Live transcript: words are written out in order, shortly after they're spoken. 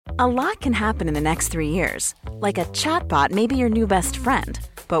A lot can happen in the next 3 years. Like a chatbot may be your new best friend.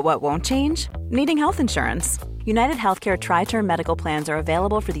 But what won't change? Needing health insurance. United Healthcare Tri-Term Medical Plans are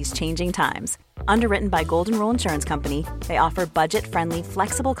available for these changing times. Underwritten by Golden Rule Insurance Company, they offer budget-friendly,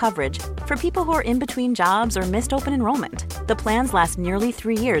 flexible coverage for people who are in between jobs or missed open enrollment. The plans last nearly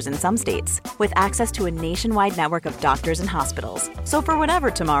 3 years in some states, with access to a nationwide network of doctors and hospitals. So for whatever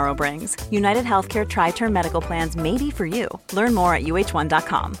tomorrow brings, United Healthcare Tri-Term Medical Plans may be for you. Learn more at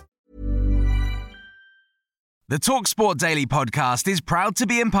uh1.com. The TalkSport Daily podcast is proud to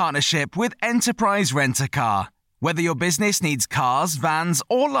be in partnership with Enterprise Rent-A-Car. Whether your business needs cars, vans,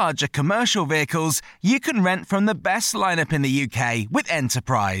 or larger commercial vehicles, you can rent from the best lineup in the UK with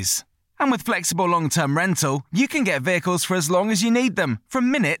Enterprise. And with flexible long-term rental, you can get vehicles for as long as you need them,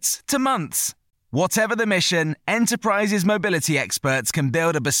 from minutes to months. Whatever the mission, Enterprise's mobility experts can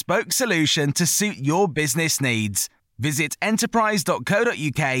build a bespoke solution to suit your business needs. Visit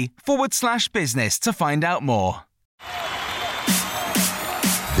enterprise.co.uk/business to find out more.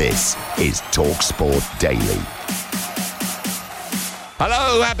 This is TalkSport Daily.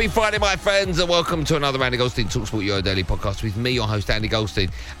 Hello, happy Friday, my friends, and welcome to another Andy Goldstein TalkSport Euro Daily podcast with me, your host, Andy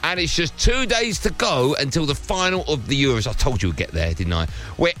Goldstein. And it's just 2 days to go until the final of the Euros. I told you we'd get there, didn't I?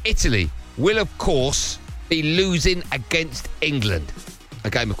 Where Italy will, of course, be losing against England.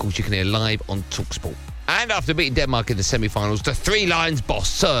 A game, of course, you can hear live on TalkSport. And after beating Denmark in the semi-finals, the Three Lions boss,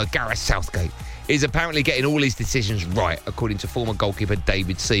 Sir Gareth Southgate, is apparently getting all his decisions right, according to former goalkeeper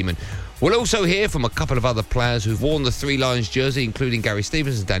David Seaman. We'll also hear from a couple of other players who've worn the Three Lions jersey, including Gary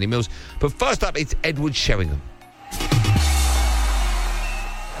Stevens and Danny Mills. But first up, it's Edward Sheringham. And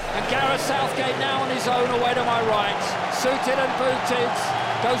Gareth Southgate now on his own away to my right. Suited and booted,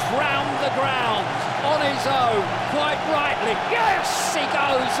 goes round the ground on his own, quite rightly. Yes, he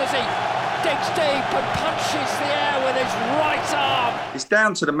goes as he digs deep and punches the air with his right arm. It's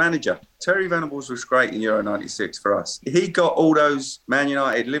down to the manager. Terry Venables was great in Euro 96 for us. He got all those Man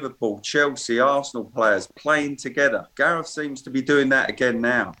United, Liverpool, Chelsea, Arsenal players playing together. Gareth seems to be doing that again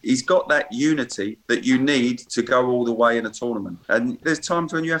now. He's got that unity that you need to go all the way in a tournament. And there's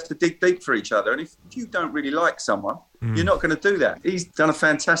times when you have to dig deep for each other. And if you don't really like someone, you're not going to do that. He's done a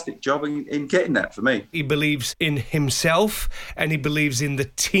fantastic job in getting that for me. He believes in himself and he believes in the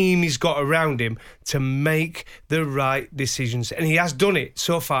team he's got around him to make the right decisions. And he has done it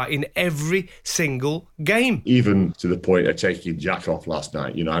so far in every single game. Even to the point of taking Jack off last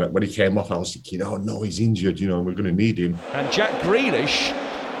night. You know, when he came off, I was thinking, oh no, he's injured, you know, and we're going to need him. And Jack Grealish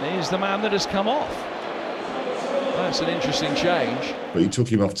is the man that has come off. That's an interesting change. But he took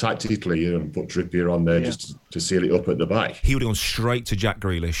him off tactically, you know, and put Trippier on there just to seal it up at the back. He would have gone straight to Jack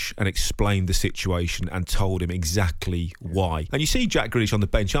Grealish and explained the situation and told him exactly why. And you see Jack Grealish on the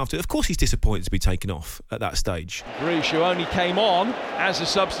bench after. Of course he's disappointed to be taken off at that stage. Grealish, who only came on as a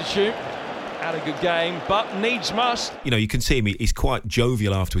substitute, had a good game, but needs must. You know, you can see him, he's quite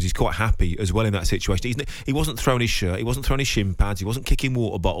jovial afterwards. He's quite happy as well in that situation. He wasn't throwing his shirt, he wasn't throwing his shin pads, he wasn't kicking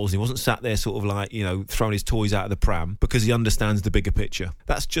water bottles, he wasn't sat there sort of like, you know, throwing his toys out of the pram, because he understands the bigger picture.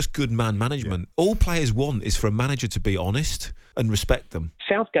 That's just good man management. Yeah. All players want is for a manager to be honest and respect them.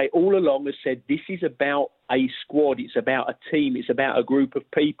 Southgate all along has said this is about a squad, it's about a team, it's about a group of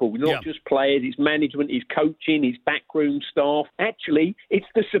people, not just players, it's management, it's coaching, it's backroom staff. Actually, it's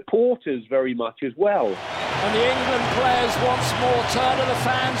the supporters very much as well. And the England players once more turn to the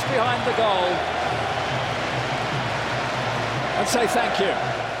fans behind the goal and say thank you.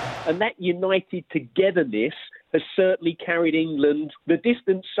 And that united togetherness has certainly carried England the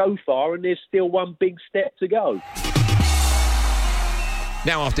distance so far, and there's still one big step to go.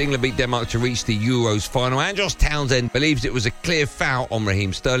 Now, after England beat Denmark to reach the Euros final, Andros Townsend believes it was a clear foul on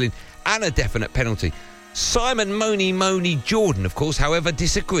Raheem Sterling and a definite penalty. Simon Moni Jordan, of course, however,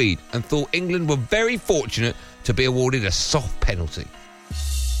 disagreed and thought England were very fortunate to be awarded a soft penalty.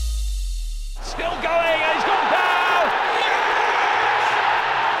 Still going, and he's gone down!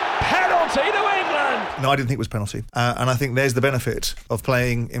 Yes! Penalty to England! No, I didn't think it was penalty. And I think there's the benefit of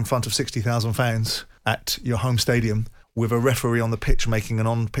playing in front of 60,000 fans at your home stadium, with a referee on the pitch making an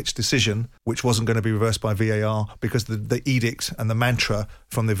on-pitch decision, which wasn't going to be reversed by VAR, because the edict and the mantra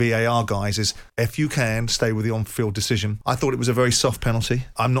from the VAR guys is, if you can, stay with the on-field decision. I thought it was a very soft penalty.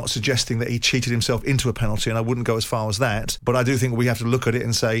 I'm not suggesting that he cheated himself into a penalty, and I wouldn't go as far as that, but I do think we have to look at it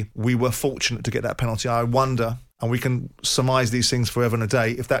and say, we were fortunate to get that penalty. I wonder, and we can surmise these things forever and a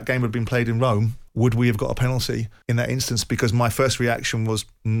day, if that game had been played in Rome, would we have got a penalty in that instance? Because my first reaction was,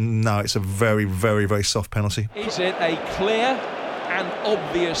 no, it's a very, very, very soft penalty. Is it a clear and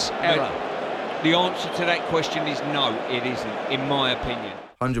obvious error? The answer to that question is no, it isn't, in my opinion.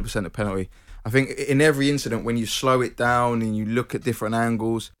 100% a penalty. I think in every incident, when you slow it down and you look at different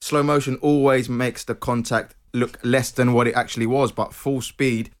angles, slow motion always makes the contact look less than what it actually was, but full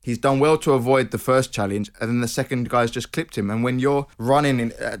speed, he's done well to avoid the first challenge, and then the second guy's just clipped him. And when you're running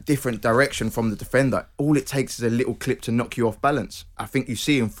in a different direction from the defender, all it takes is a little clip to knock you off balance. I think you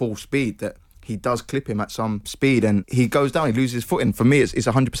see in full speed that he does clip him at some speed and he goes down, he loses his footing. For me, it's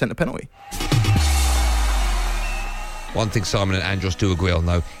 100% a penalty. One thing Simon and Andros do agree on,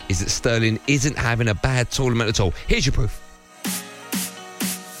 though, is that Sterling isn't having a bad tournament at all. Here's your proof.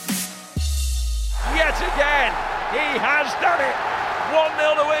 Yet again, he has done it.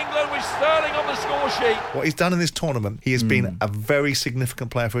 1-0 to England with Sterling on the score sheet. What he's done in this tournament, he has been a very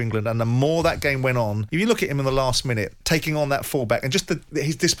significant player for England, and the more that game went on, if you look at him in the last minute, taking on that fullback, and just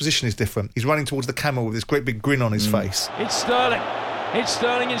his disposition is different. He's running towards the camera with this great big grin on his face. It's Sterling. It's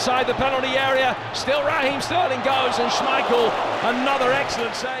Sterling inside the penalty area. Still Raheem Sterling goes, and Schmeichel, another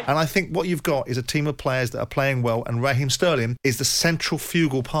excellent save. And I think what you've got is a team of players that are playing well, and Raheem Sterling is the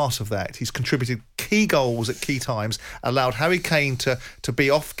centrifugal part of that. He's contributed key goals at key times, allowed Harry Kane to be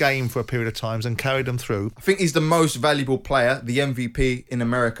off game for a period of times and carried them through. I think he's the most valuable player, the MVP in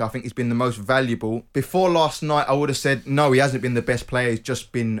America. I think he's been the most valuable. Before last night, I would have said, no, he hasn't been the best player. He's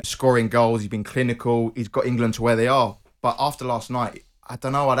just been scoring goals. He's been clinical. He's got England to where they are. But after last night, I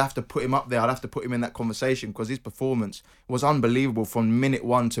don't know, I'd have to put him up there. I'd have to put him in that conversation because his performance was unbelievable. From minute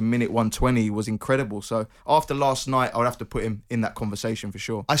 1 to minute 120 was incredible. So after last night, I would have to put him in that conversation for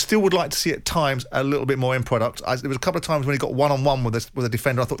sure. I still would like to see at times a little bit more end product. There was a couple of times when he got one-on-one with a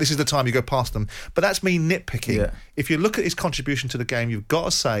defender. I thought this is the time you go past them. But that's me nitpicking. Yeah. If you look at his contribution to the game, you've got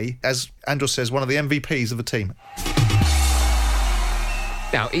to say, as Andros says, one of the MVPs of the team.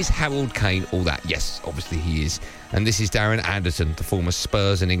 Now, is Harold Kane all that? Yes, obviously he is. And this is Darren Anderson, the former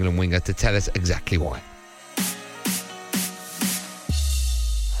Spurs and England winger, to tell us exactly why.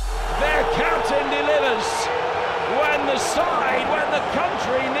 Their captain delivers when the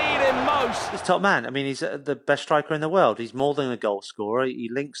country need him most. He's top man. I mean, he's the best striker in the world. He's more than a goal scorer. He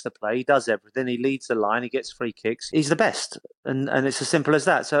links the play. He does everything. He leads the line. He gets free kicks. He's the best. And it's as simple as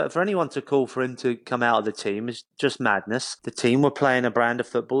that. So for anyone to call for him to come out of the team is just madness. The team were playing a brand of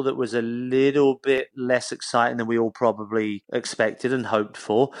football that was a little bit less exciting than we all probably expected and hoped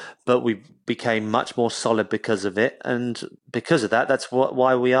for. But we became much more solid because of it. And because of that, that's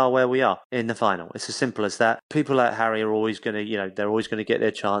why we are where we are in the final. It's as simple as that. People like Harry are always going to, they're always going to get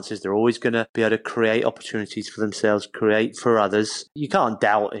their chances. They're always going to be able to create opportunities for themselves, create for others. You can't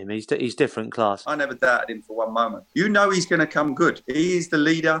doubt him. He's different class. I never doubted him for one moment. You know he's going to come good. He is the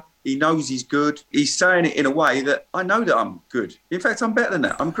leader. He knows he's good. He's saying it in a way that I know that I'm good. In fact, I'm better than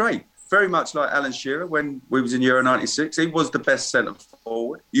that. I'm great. Very much like Alan Shearer when we was in Euro 96. He was the best centre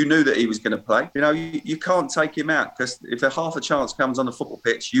forward. You knew that he was going to play. You can't take him out because if a half a chance comes on the football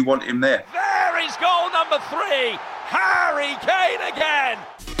pitch, you want him there. There is goal number 3. Harry Kane again.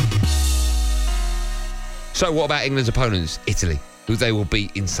 So what about England's opponents, Italy, who they will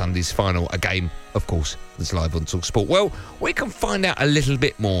beat in Sunday's final, a game, of course, that's live on TalkSport? Well, we can find out a little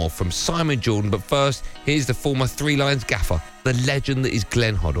bit more from Simon Jordan, but first, here's the former Three Lions gaffer, the legend that is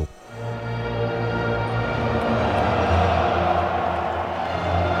Glenn Hoddle.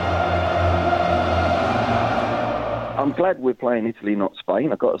 I'm glad we're playing Italy, not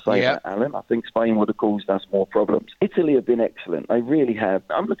Spain. I've got to say that, Alan. I think Spain would have caused us more problems. Italy have been excellent. They really have.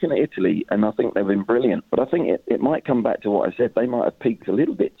 I'm looking at Italy, and I think they've been brilliant. But I think it might come back to what I said. They might have peaked a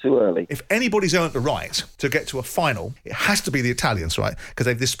little bit too early. If anybody's earned the right to get to a final, it has to be the Italians, right? Because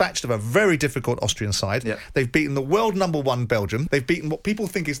they've dispatched of a very difficult Austrian side. Yeah. They've beaten the world #1 Belgium. They've beaten what people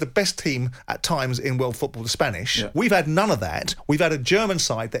think is the best team at times in world football, the Spanish. Yeah. We've had none of that. We've had a German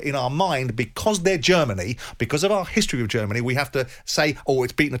side that in our mind, because they're Germany, because of our history of Germany, we have to say, oh,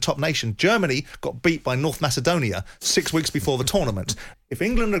 it's beaten a top nation. Germany got beat by North Macedonia 6 weeks before the tournament. If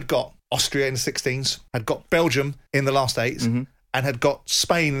England had got Austria in the 16s, had got Belgium in the last 8s, and had got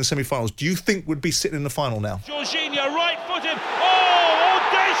Spain in the semi-finals, do you think we'd be sitting in the final now? Jorginho, right-footed. Oh,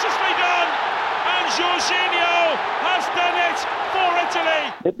 audaciously done! And Jorginho has done it for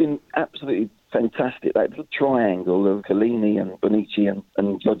Italy. They've been absolutely fantastic. That little triangle of Chiellini and Bonucci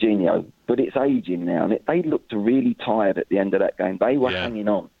and Jorginho. But it's aging now, and they looked really tired at the end of that game. They were hanging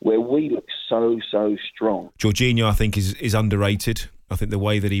on, where we look so strong. Jorginho, I think, is underrated. I think the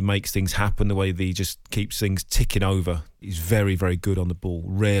way that he makes things happen, the way that he just keeps things ticking over, he's very, very good on the ball.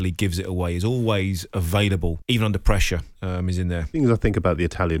 Rarely gives it away. He's always available, even under pressure. He's in there. Things I think about the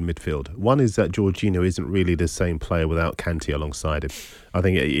Italian midfield. One is that Jorginho isn't really the same player without Kanté alongside him. I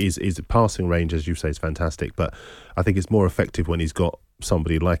think his passing range, as you say, is fantastic, but I think it's more effective when he's got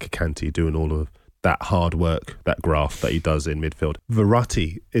somebody like a Kanté doing all of that hard work, that graft that he does in midfield.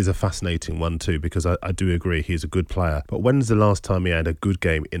 Verratti is a fascinating one too, because I do agree he's a good player. But when's the last time he had a good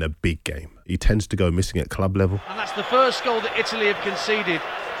game in a big game? He tends to go missing at club level. And that's the first goal that Italy have conceded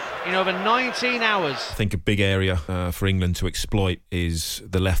in over 19 hours. I think a big area for England to exploit is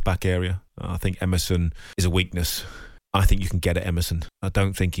the left-back area. I think Emerson is a weakness. I think you can get at Emerson. I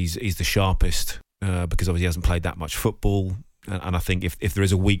don't think he's the sharpest because obviously he hasn't played that much football. And I think if there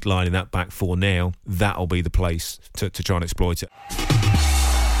is a weak line in that back four now, that'll be the place to try and exploit it.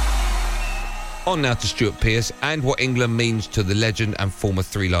 On now to Stuart Pearce and what England means to the legend and former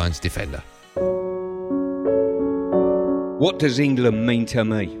Three Lions defender. What does England mean to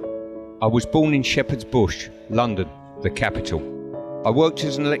me? I was born in Shepherd's Bush, London, the capital. I worked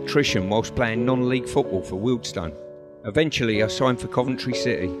as an electrician whilst playing non-league football for Wealdstone. Eventually I signed for Coventry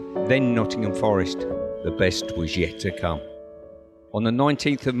City, then Nottingham Forest. The best was yet to come. On the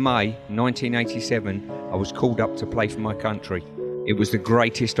 19th of May 1987, I was called up to play for my country. It was the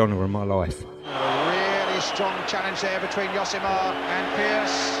greatest honour of my life. A really strong challenge there between Josimar and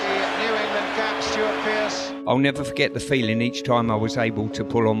Pearce, the New England cap, Stuart Pearce. I'll never forget the feeling each time I was able to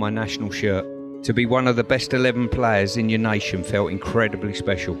pull on my national shirt. To be one of the best 11 players in your nation felt incredibly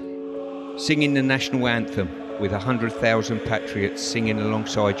special. Singing the national anthem with 100,000 patriots singing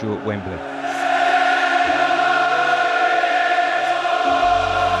alongside you at Wembley.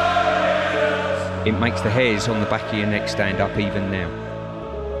 It makes the hairs on the back of your neck stand up even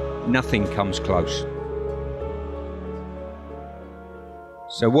now. Nothing comes close.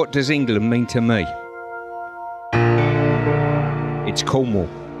 So what does England mean to me? It's Cornwall.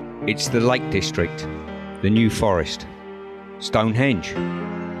 It's the Lake District, the New Forest, Stonehenge,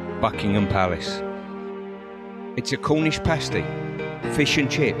 Buckingham Palace. It's a Cornish pasty, fish and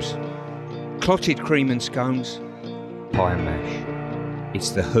chips, clotted cream and scones, pie and mash.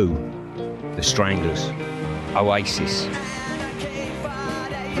 It's the Who, the Stranglers, Oasis,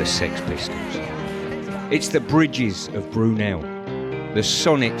 the Sex Pistols. It's the bridges of Brunel, the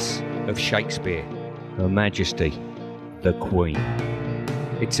sonnets of Shakespeare, Her Majesty, the Queen.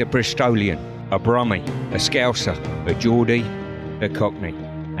 It's a Bristolian, a Brummie, a Scouser, a Geordie, a Cockney,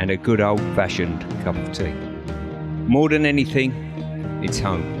 and a good old-fashioned cup of tea. More than anything, it's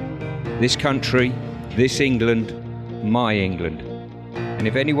home. This country, this England, my England. And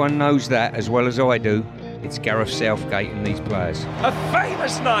if anyone knows that as well as I do, it's Gareth Southgate and these players. A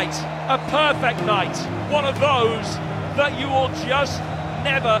famous night, a perfect night, one of those that you will just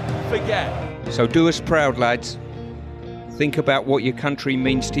never forget. So do us proud, lads. Think about what your country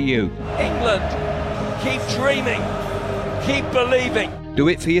means to you. England, keep dreaming, keep believing. Do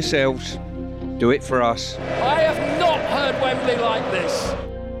it for yourselves. Do it for us. I have not heard Wembley like this.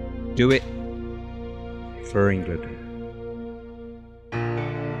 Do it for England.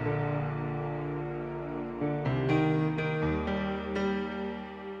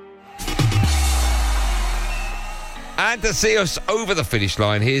 And to see us over the finish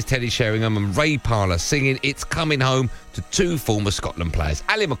line, here's Teddy Sheringham and Ray Parlour singing It's Coming Home to two former Scotland players,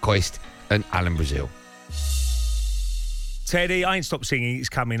 Ali McCoist and Alan Brazil. Teddy, I ain't stopped singing It's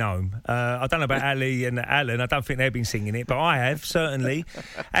Coming Home. I don't know about Ali and Alan. I don't think they've been singing it, but I have, certainly.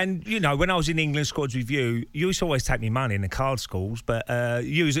 And, you know, when I was in England Squads Review, you used to always take me money in the card schools, but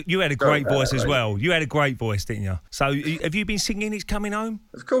you had a great voice as well. You had a great voice, didn't you? So have you been singing It's Coming Home?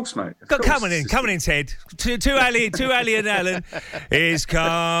 Of course, mate. Come on in, Ted. To Ali and Alan. It's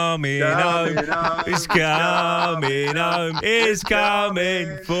coming home. It's coming home. It's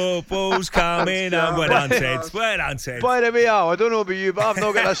coming. Football's coming home. Well done, Ted. Well done, Ted. By the way, I don't know about you, but I've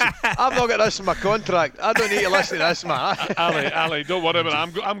not got this in my contract. I don't need to listen to this, man. Ali, don't worry about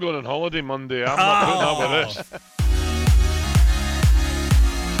it. I'm going on holiday Monday. I'm not putting up with this.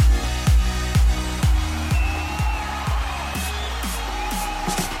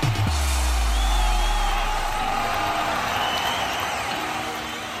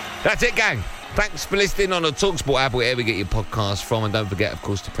 That's it, gang. Thanks for listening on the TalkSport app, wherever you get your podcast from. And don't forget, of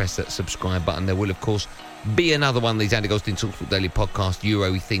course, to press that subscribe button. There will, of course, be another one of these Andy Goldstein TalkSport Daily podcast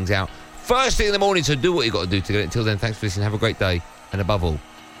Euro things out first thing in the morning, so do what you got to do to get it. Until then, thanks for listening. Have a great day. And above all,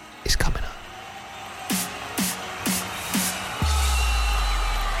 it's coming up.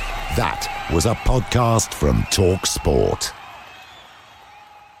 That was a podcast from TalkSport.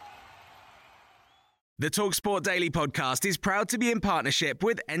 The TalkSport Daily podcast is proud to be in partnership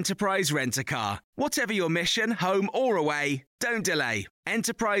with Enterprise Rent-A-Car. Whatever your mission, home or away, don't delay.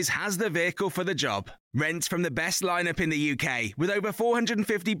 Enterprise has the vehicle for the job. Rent from the best lineup in the UK. With over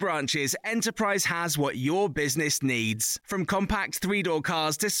 450 branches, Enterprise has what your business needs. From compact three-door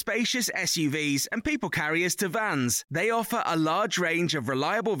cars to spacious SUVs and people carriers to vans, they offer a large range of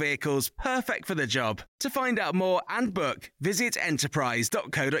reliable vehicles perfect for the job. To find out more and book, visit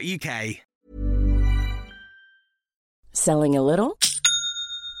enterprise.co.uk. Selling a little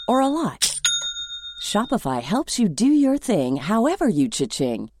or a lot? Shopify helps you do your thing however you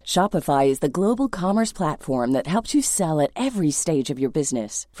cha-ching. Shopify is the global commerce platform that helps you sell at every stage of your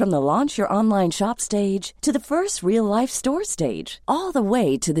business. From the launch your online shop stage to the first real-life store stage, all the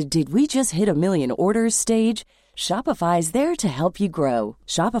way to the did we just hit a million orders stage. Shopify is there to help you grow.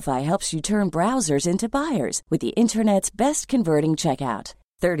 Shopify helps you turn browsers into buyers with the internet's best converting checkout.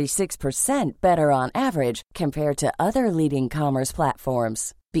 36% better on average compared to other leading commerce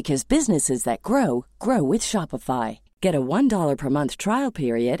platforms. Because businesses that grow, grow with Shopify. Get a $1 per month trial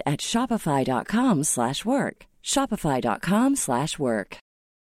period at shopify.com/work. Shopify.com/work.